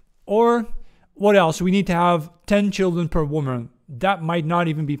 or what else? We need to have 10 children per woman. That might not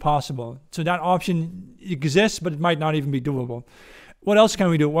even be possible. So that option exists, but it might not even be doable. What else can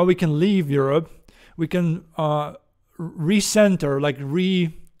we do? Well, we can leave Europe. We can recenter, like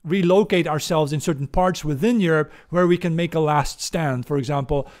relocate ourselves in certain parts within Europe where we can make a last stand. For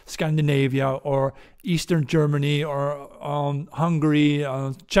example, Scandinavia or Eastern Germany or Hungary,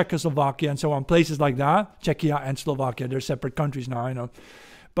 Czechoslovakia, and so on. Places like that. Czechia and Slovakia, they're separate countries now, I know.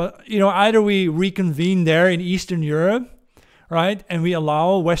 But, you know, either we reconvene there in Eastern Europe, right? And we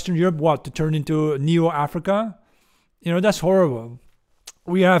allow Western Europe, what, to turn into Neo-Africa? You know, that's horrible.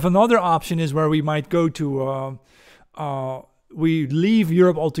 We have another option is where we might go to, we leave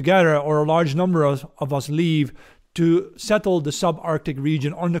Europe altogether, or a large number of us leave to settle the subarctic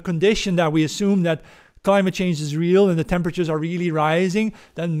region on the condition that we assume that climate change is real and the temperatures are really rising.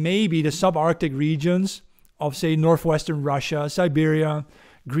 Then maybe the subarctic regions of, say, northwestern Russia, Siberia,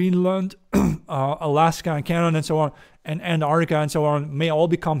 Greenland, Alaska and Canada and so on, and Antarctica and so on, may all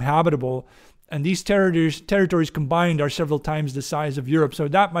become habitable. And these territories combined are several times the size of Europe. So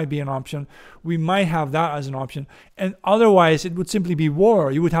that might be an option. We might have that as an option. And otherwise, it would simply be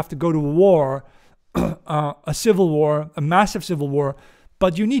war. You would have to go to war, a civil war, a massive civil war.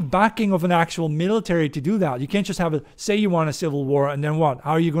 But you need backing of an actual military to do that. You can't just have say you want a civil war and then what?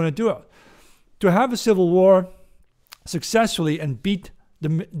 How are you going to do it? To have a civil war successfully and beat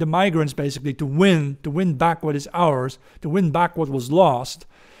the migrants, basically, to win back what is ours, to win back what was lost,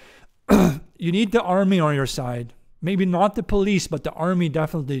 you need the army on your side. Maybe not the police, but the army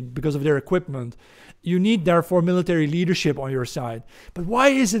definitely, because of their equipment. You need, therefore, military leadership on your side. But why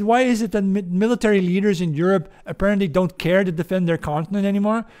is it that military leaders in Europe apparently don't care to defend their continent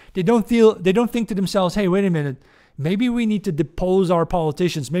anymore? They don't think to themselves, hey, wait a minute, maybe we need to depose our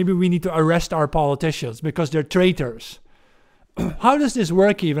politicians. Maybe we need to arrest our politicians because they're traitors. How does this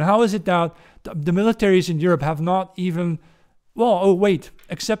work even? How is it that the militaries in Europe have not even... Well, oh wait,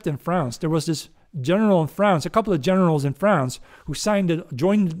 except in France. There was this general in France, a couple of generals in France who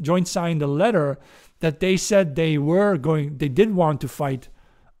joint signed a letter that they said they did want to fight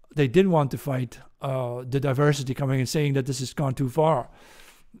the diversity coming and saying that this has gone too far.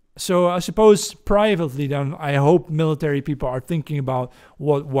 So I suppose privately then, I hope military people are thinking about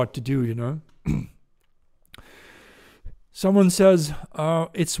what to do, you know. Someone says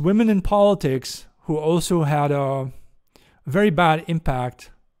it's women in politics who also had a very bad impact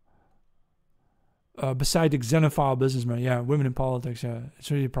beside the xenophile businessmen. Yeah, women in politics, yeah. It's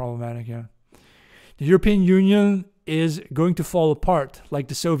really problematic, yeah. The European Union is going to fall apart like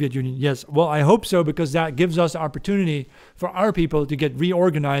the Soviet Union. Yes, well, I hope so, because that gives us opportunity for our people to get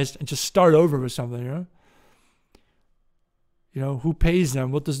reorganized and just start over with something, you know? You know, who pays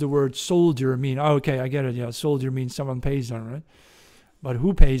them? What does the word soldier mean? Oh, okay, I get it, yeah. Soldier means someone pays them, right? But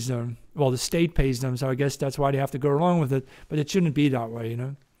who pays them? Well, the state pays them, so I guess that's why they have to go along with it. But it shouldn't be that way, you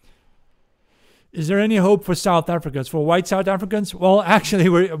know? Is there any hope for South Africans, for white South Africans? Well,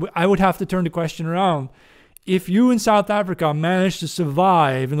 actually, I would have to turn the question around. If you in South Africa manage to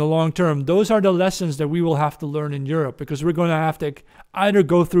survive in the long term, those are the lessons that we will have to learn in Europe, because we're going to have to either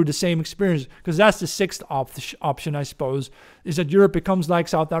go through the same experience, because that's the sixth option, I suppose, is that Europe becomes like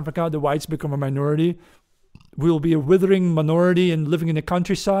South Africa, the whites become a minority. We'll be a withering minority and living in the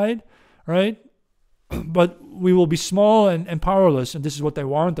countryside, right? But we will be small and powerless, and this is what they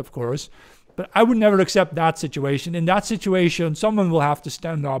want, of course. But I would never accept that situation. In that situation, someone will have to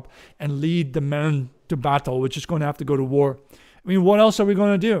stand up and lead the men to battle, which is going to have to go to war. I mean, what else are we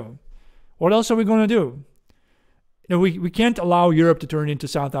going to do? What else are we going to do? You know, we can't allow Europe to turn into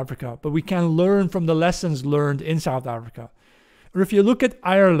South Africa, but we can learn from the lessons learned in South Africa. Or if you look at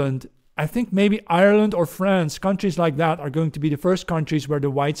Ireland, I think maybe Ireland or France, countries like that, are going to be the first countries where the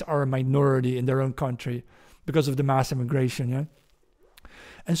whites are a minority in their own country because of the mass immigration, yeah?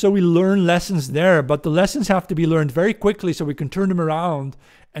 And so we learn lessons there, but the lessons have to be learned very quickly so we can turn them around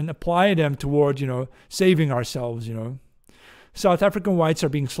and apply them toward, you know, saving ourselves, you know. South African whites are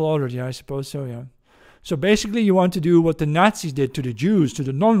being slaughtered, yeah, I suppose so, yeah. So basically you want to do what the Nazis did to the Jews, to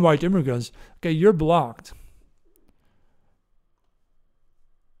the non-white immigrants. Okay, you're blocked.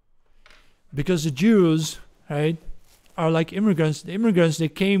 Because the Jews, right, are like immigrants. The immigrants, they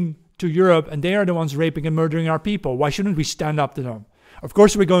came to Europe and they are the ones raping and murdering our people. Why shouldn't we stand up to them? Of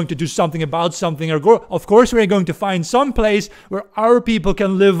course we're going to do something about something. Of course we're going to find some place where our people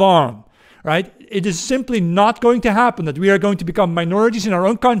can live on, right? It is simply not going to happen that we are going to become minorities in our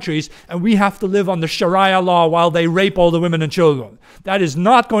own countries and we have to live under Sharia law while they rape all the women and children. That is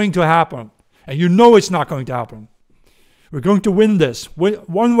not going to happen. And you know it's not going to happen. We're going to win this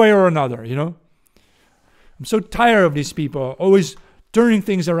one way or another, you know? I'm so tired of these people always turning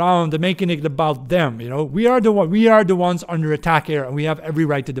things around and making it about them, you know? We are the ones under attack here, and we have every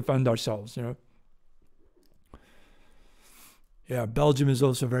right to defend ourselves, you know? Yeah, Belgium is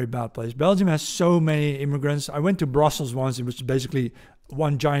also a very bad place. Belgium has so many immigrants. I went to Brussels once. It was basically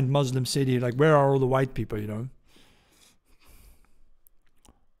one giant Muslim city. Like, where are all the white people, you know?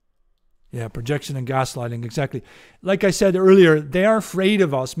 Yeah, projection and gaslighting, exactly. Like I said earlier, they are afraid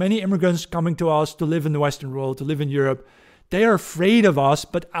of us. Many immigrants coming to us to live in the Western world, to live in Europe, they are afraid of us,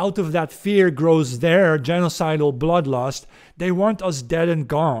 but out of that fear grows their genocidal bloodlust. They want us dead and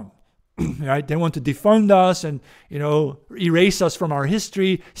gone. Right? They want to defund us and, you know, erase us from our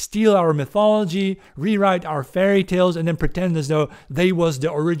history, steal our mythology, rewrite our fairy tales, and then pretend as though they was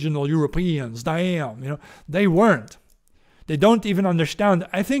the original Europeans. Damn, you know, they weren't. They don't even understand.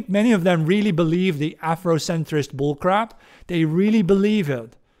 I think many of them really believe the Afrocentrist bullcrap. They really believe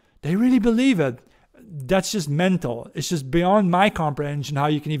it. They really believe it. That's just mental. It's just beyond my comprehension how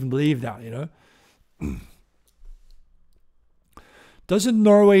you can even believe that, you know. Doesn't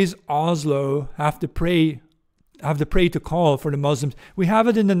Norway's Oslo have to pray to call for the Muslims? We have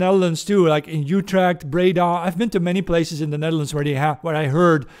it in the Netherlands too, like in Utrecht, Breda. I've been to many places in the Netherlands where I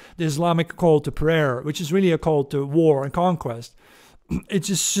heard the Islamic call to prayer, which is really a call to war and conquest. It's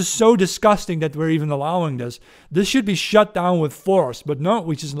just so disgusting that we're even allowing this. This should be shut down with force, but no,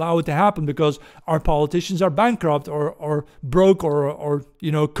 we just allow it to happen because our politicians are bankrupt or broke or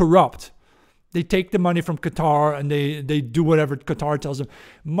you know, corrupt. They take the money from Qatar and they do whatever Qatar tells them.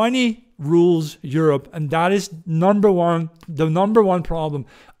 Money rules Europe, and that is the number one problem.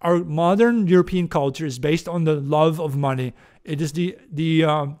 Our modern European culture is based on the love of money. It is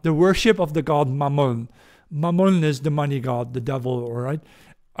the worship of the god Mammon. Mammon is the money god, the devil, all right?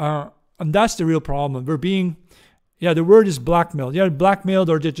 And that's the real problem. We're being, the word is blackmailed. Yeah, blackmailed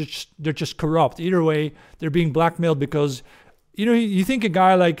or they're just corrupt. Either way, they're being blackmailed because, you know, you think a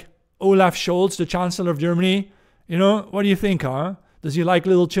guy like Olaf Scholz, the Chancellor of Germany, you know, what do you think, huh? Does he like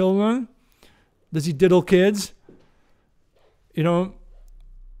little children? Does he diddle kids? You know,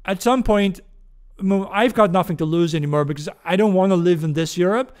 at some point, I've got nothing to lose anymore because I don't want to live in this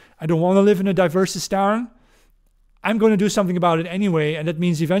Europe. I don't want to live in a Diversistan. I'm going to do something about it anyway, and that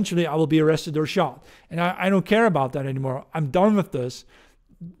means eventually I will be arrested or shot. And I don't care about that anymore. I'm done with this.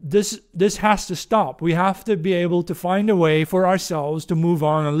 This has to stop. We have to be able to find a way for ourselves to move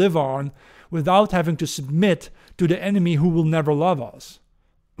on and live on without having to submit to the enemy who will never love us.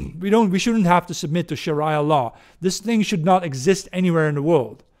 We shouldn't have to submit to Sharia law. This thing should not exist anywhere in the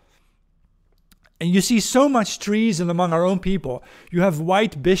world. And you see so much treason among our own people. You have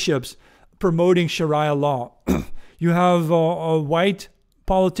white bishops promoting Sharia law. You have white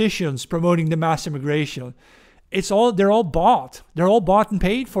politicians promoting the mass immigration. They're all bought. They're all bought and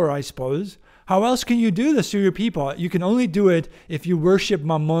paid for, I suppose. How else can you do this to your people? You can only do it if you worship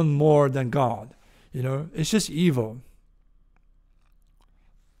Mammon more than God. You know, it's just evil.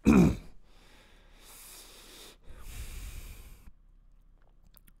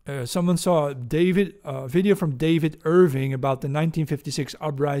 Someone saw a video from David Irving about the 1956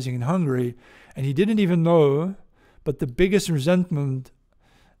 uprising in Hungary, and he didn't even know, but the biggest resentment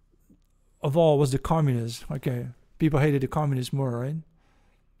of all was the communists. Okay, people hated the communists more, right?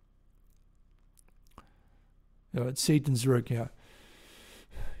 It's Satan's work, yeah.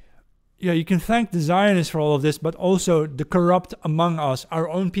 Yeah, you can thank the Zionists for all of this, but also the corrupt among us. Our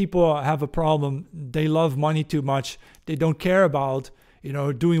own people have a problem. They love money too much. They don't care about, you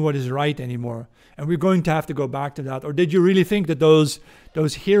know, doing what is right anymore. And we're going to have to go back to that. Or did you really think that those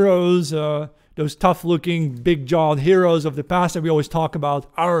heroes, those tough-looking, big-jawed heroes of the past that we always talk about,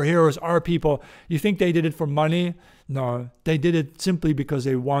 our heroes, our people, you think they did it for money? No, they did it simply because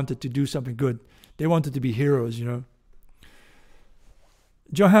they wanted to do something good. They wanted to be heroes, you know.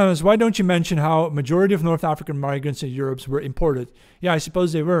 Johannes, why don't you mention how majority of North African migrants in Europe were imported? Yeah, I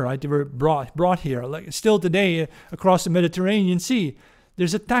suppose they were, right? They were brought here. Like still today, across the Mediterranean Sea,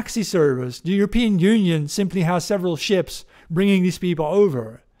 there's a taxi service. The European Union simply has several ships bringing these people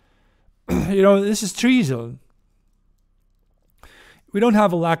over. You know, this is treason. We don't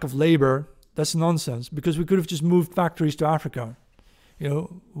have a lack of labor. That's nonsense, because we could have just moved factories to Africa. You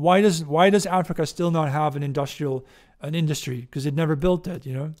know, why does Africa still not have an industry? Because it never built it,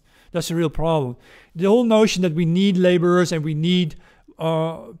 you know. That's a real problem. The whole notion that we need laborers and we need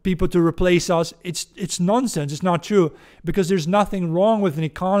people to replace us, it's nonsense. It's not true, because there's nothing wrong with an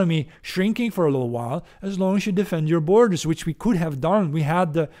economy shrinking for a little while as long as you defend your borders, which we could have done. We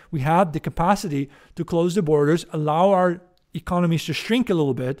had the capacity to close the borders, allow our economies to shrink a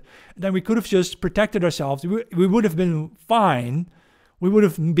little bit, and then we could have just protected ourselves. We would have been fine. We would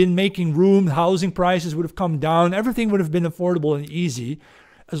have been making room, housing prices would have come down, everything would have been affordable and easy,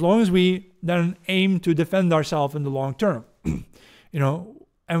 as long as we then aim to defend ourselves in the long term. You know,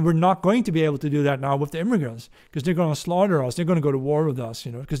 And we're not going to be able to do that now with the immigrants because they're going to slaughter us. They're going to go to war with us,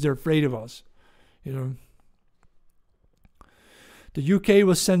 because they're afraid of us, The UK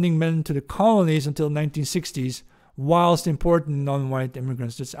was sending men to the colonies until 1960s whilst importing non-white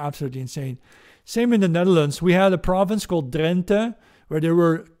immigrants. That's absolutely insane. Same in the Netherlands. We had a province called Drenthe where there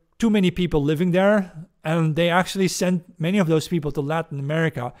were too many people living there, and they actually sent many of those people to Latin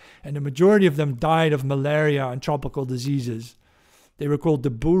America, and the majority of them died of malaria and tropical diseases. They were called the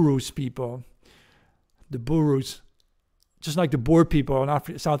Burus people. The Burus. Just like the Boer people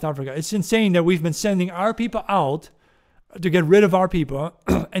in South Africa. It's insane that we've been sending our people out to get rid of our people.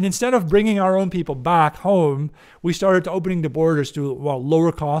 And instead of bringing our own people back home, we started opening the borders to,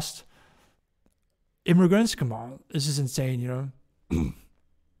 lower cost immigrants. Come on. This is insane,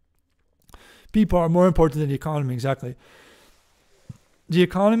 People are more important than the economy, exactly. The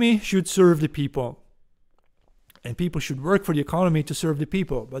economy should serve the people. And people should work for the economy to serve the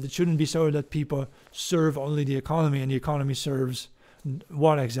people. But it shouldn't be so that people serve only the economy and the economy serves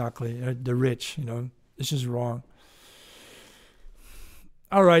what exactly? The rich, This is wrong.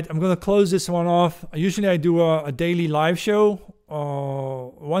 All right, I'm going to close this one off. Usually I do a daily live show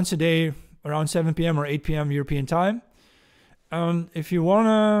once a day around 7 p.m. or 8 p.m. European time. If you want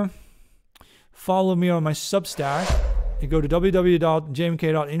to follow me on my Substack, you go to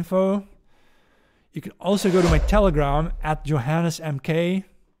www.jmk.info. You can also go to my Telegram at JohannesMK.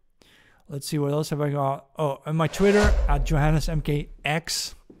 Let's see, what else have I got? Oh, and my Twitter at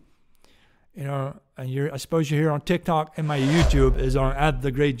JohannesMKX. And I suppose you're here on TikTok, and my YouTube is on at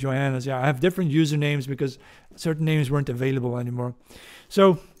the Great Johannes. Yeah, I have different usernames because certain names weren't available anymore.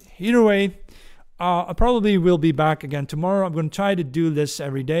 So either way, I probably will be back again tomorrow. I'm going to try to do this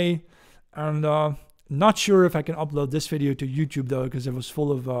every day, and not sure if I can upload this video to YouTube though, because it was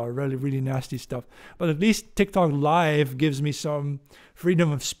full of really nasty stuff. But at least TikTok Live gives me some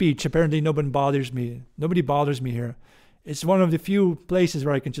freedom of speech. Apparently nobody bothers me. Nobody bothers me here. It's one of the few places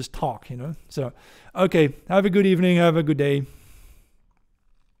where I can just talk, So, okay. Have a good evening. Have a good day.